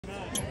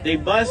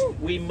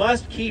We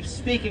must keep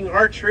speaking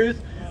our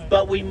truth,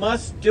 but we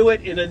must do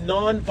it in a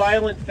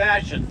non-violent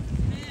fashion.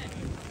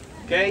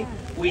 Okay?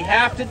 We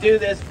have to do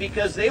this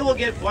because they will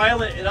get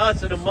violent at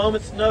us at a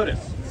moment's notice.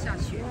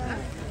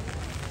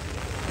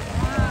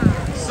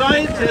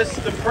 Scientists,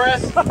 the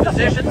press,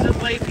 physicians,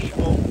 and lay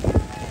people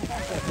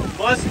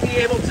must be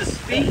able to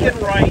speak and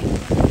write.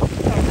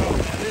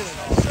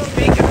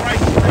 Speak and write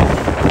truth.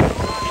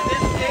 In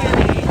this day and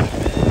age,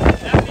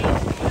 that means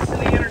the use of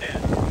the internet.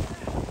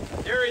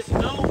 There is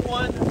no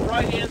one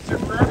right answer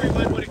for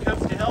everyone when it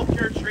comes to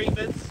healthcare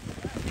treatments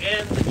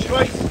and the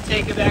choice to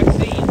take a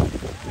vaccine.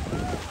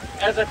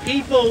 As a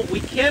people, we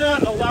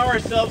cannot allow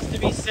ourselves to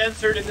be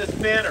censored in this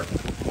manner.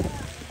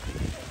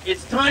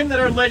 It's time that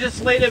our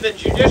legislative and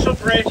judicial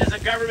branches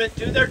of government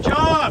do their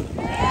job to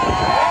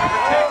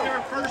protect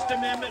our First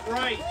Amendment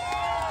rights.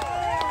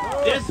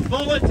 This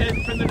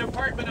bulletin from the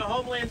Department of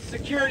Homeland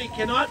Security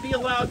cannot be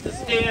allowed to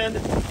stand,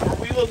 or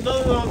we will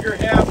no longer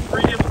have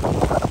freedom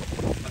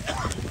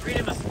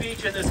of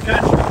speech in this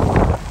country.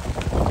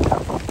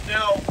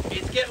 Now,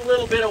 it's getting a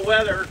little bit of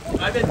weather.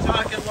 I've been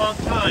talking a long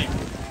time.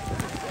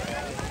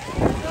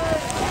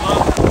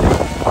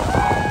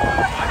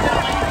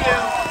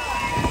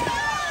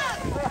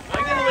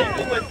 I'm going to leave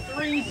you with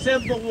three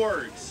simple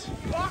words.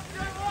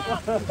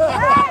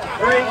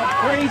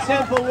 Three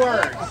simple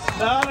words.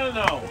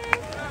 No.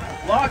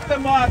 Lock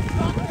them up.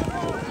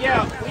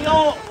 Yeah,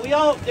 we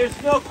all,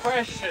 there's no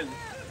question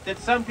that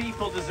some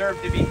people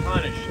deserve to be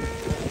punished,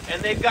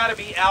 and they've got to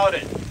be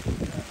outed.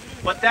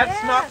 But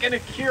that's not going to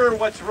cure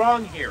what's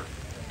wrong here.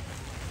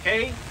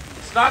 Okay?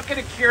 It's not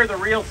going to cure the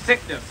real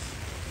sickness.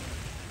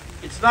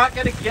 It's not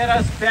going to get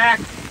us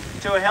back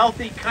to a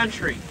healthy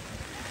country.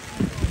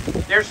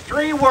 There's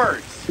three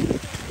words: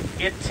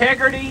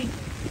 integrity,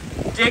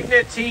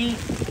 dignity,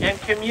 and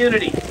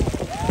community.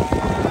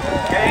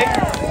 Okay?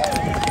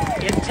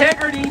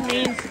 Integrity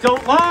means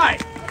don't lie.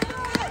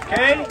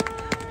 Okay?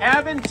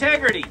 Have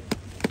integrity.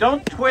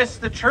 Don't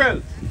twist the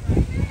truth.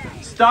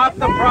 Stop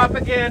the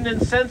propaganda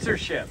and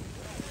censorship.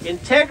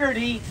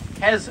 Integrity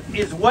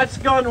is what's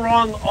gone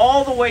wrong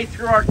all the way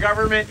through our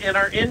government and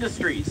our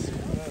industries.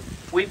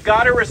 We've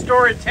got to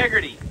restore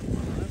integrity.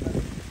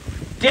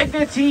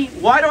 Dignity,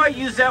 why do I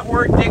use that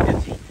word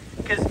dignity?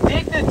 Because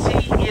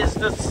dignity is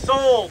the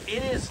soul.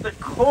 It is the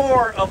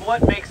core of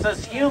what makes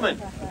us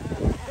human.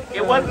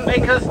 It what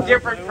makes us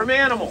different from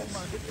animals.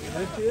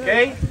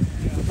 Okay?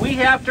 We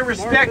have to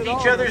respect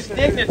each other's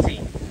dignity.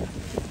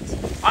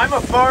 I'm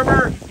a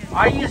farmer.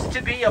 I used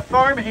to be a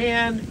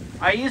farmhand.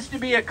 I used to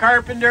be a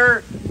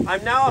carpenter.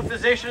 I'm now a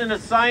physician and a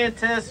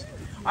scientist.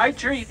 I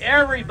treat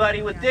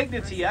everybody with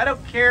dignity. I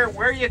don't care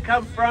where you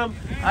come from.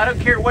 I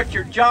don't care what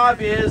your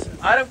job is.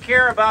 I don't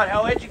care about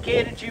how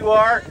educated you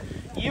are.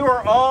 You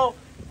are all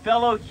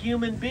fellow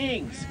human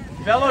beings,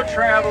 fellow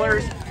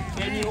travelers,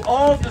 and you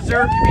all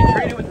deserve to be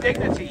treated with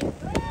dignity.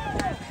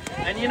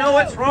 And you know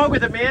what's wrong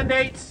with the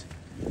mandates?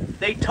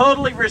 They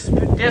totally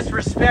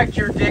disrespect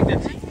your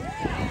dignity.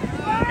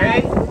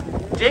 Okay?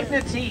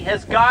 Dignity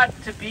has got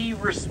to be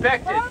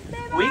respected.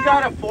 We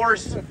got to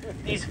force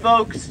these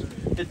folks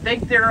that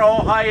think they're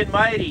all high and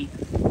mighty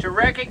to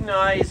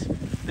recognize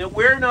that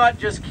we're not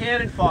just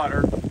cannon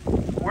fodder.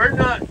 We're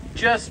not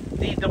just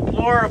the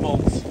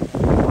deplorables.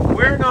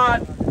 We're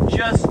not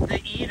just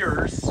the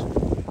eaters,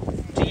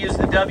 to use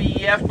the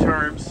WEF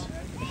terms.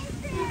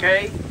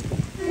 Okay?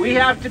 We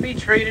have to be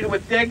treated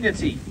with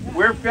dignity.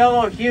 We're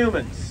fellow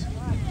humans.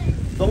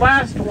 The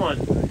last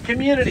one,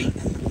 community.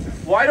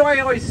 Why do I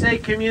always say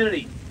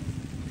community?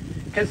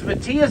 Because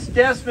Matthias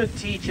Desmond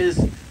teaches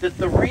that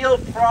the real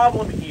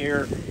problem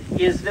here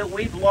is that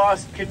we've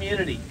lost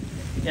community.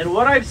 And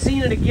what I've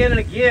seen it again and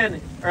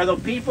again are the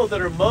people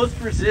that are most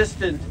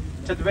resistant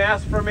to the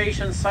mass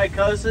formation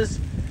psychosis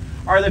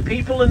are the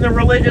people in the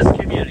religious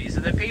communities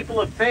and the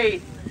people of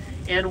faith.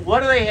 And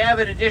what do they have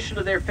in addition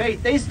to their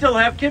faith? They still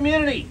have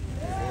community.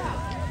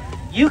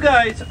 You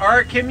guys are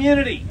a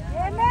community.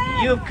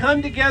 You have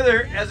come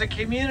together as a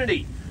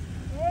community.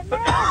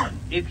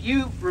 If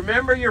you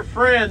remember your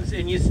friends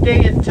and you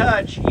stay in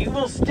touch, you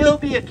will still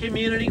be a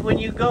community when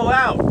you go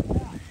out.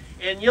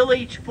 And you'll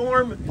each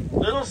form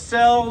little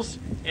cells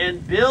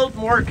and build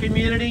more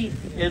community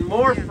and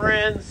more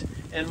friends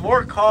and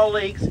more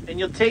colleagues, and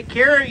you'll take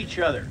care of each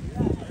other.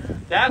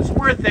 That's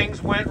where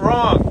things went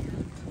wrong.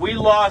 We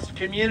lost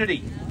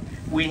community.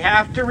 We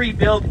have to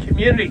rebuild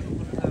community.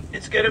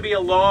 It's going to be a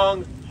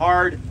long,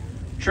 hard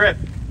trip.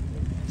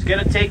 It's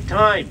going to take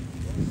time.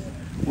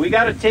 We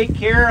got to take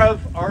care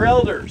of our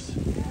elders.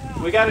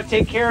 We got to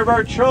take care of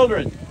our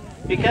children.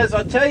 Because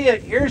I'll tell you,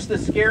 here's the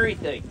scary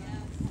thing.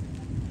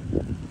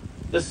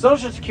 The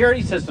Social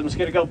Security system is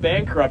going to go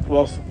bankrupt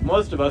while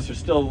most of us are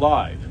still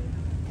alive.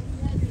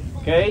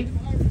 Okay?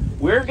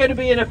 We're going to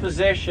be in a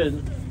position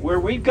where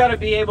we've got to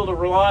be able to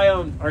rely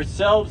on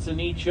ourselves and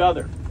each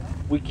other.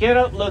 We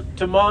cannot look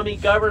to mommy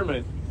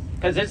government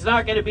because it's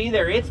not going to be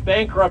there. It's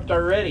bankrupt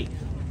already.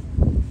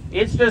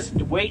 It's just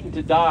waiting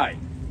to die.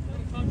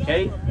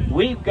 Okay?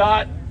 We've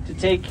got to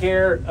take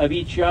care of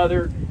each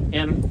other,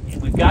 and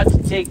we've got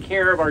to take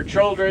care of our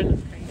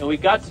children, and we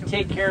got to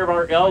take care of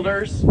our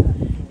elders.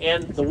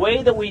 And the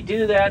way that we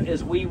do that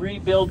is we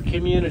rebuild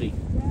community.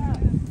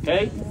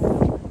 Okay?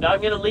 Now I'm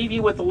going to leave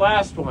you with the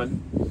last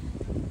one.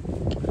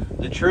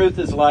 The truth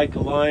is like a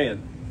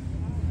lion.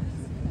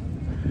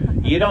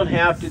 You don't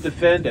have to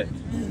defend it.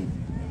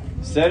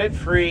 Set it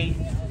free.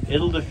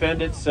 It'll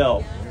defend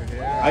itself.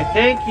 I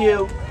thank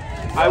you.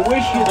 I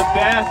wish you the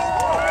best.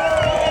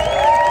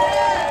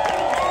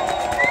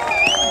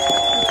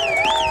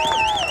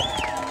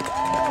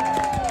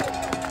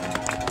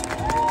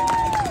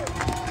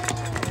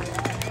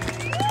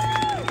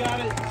 You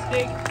gotta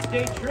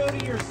stay true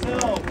to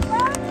yourselves.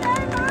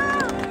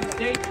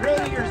 Stay true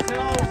to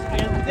yourselves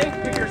and think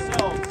for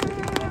yourselves.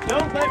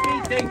 Don't let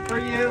me think for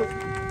you.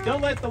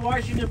 Don't let the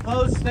Washington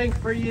Post think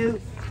for you.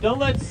 Don't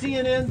let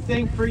CNN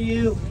think for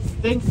you.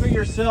 Think for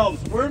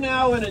yourselves. We're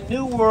now in a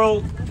new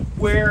world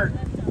where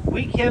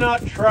we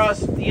cannot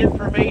trust the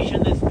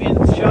information that's being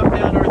shoved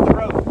down our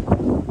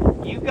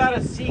throat. You've got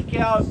to seek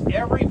out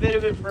every bit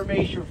of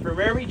information from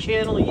every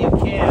channel you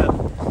can.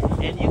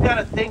 And you've got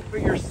to think for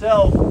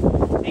yourself,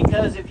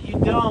 because if you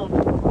don't,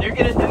 they're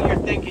going to do your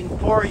thinking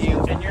for you,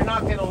 and you're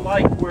not going to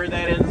like where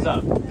that ends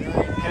up.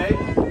 Okay?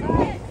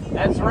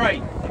 That's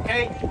right.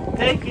 Okay?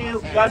 Thank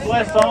you. God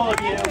bless all of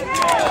you.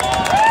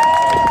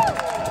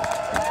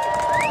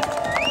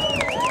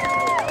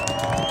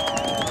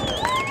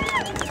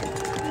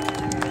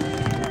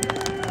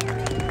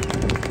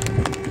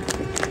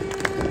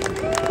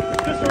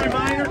 Just a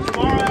reminder,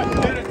 tomorrow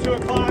afternoon at 2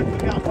 o'clock, we've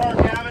got Park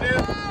Avenue.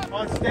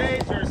 On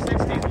stage, there's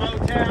 60s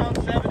Motown,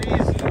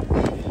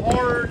 70s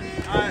horror,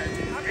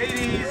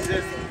 80s,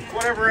 and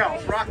whatever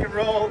else, rock and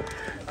roll.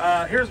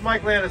 Here's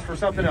Mike Landis for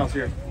something else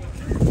here.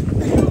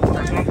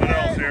 For something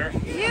else here.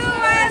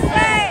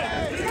 USA!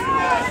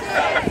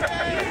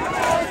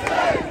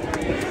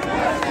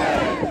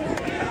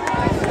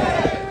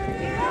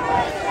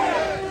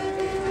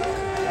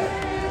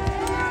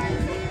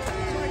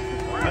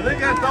 I think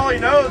that's all he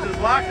knows is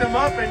lock them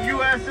up in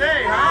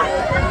USA,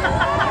 huh?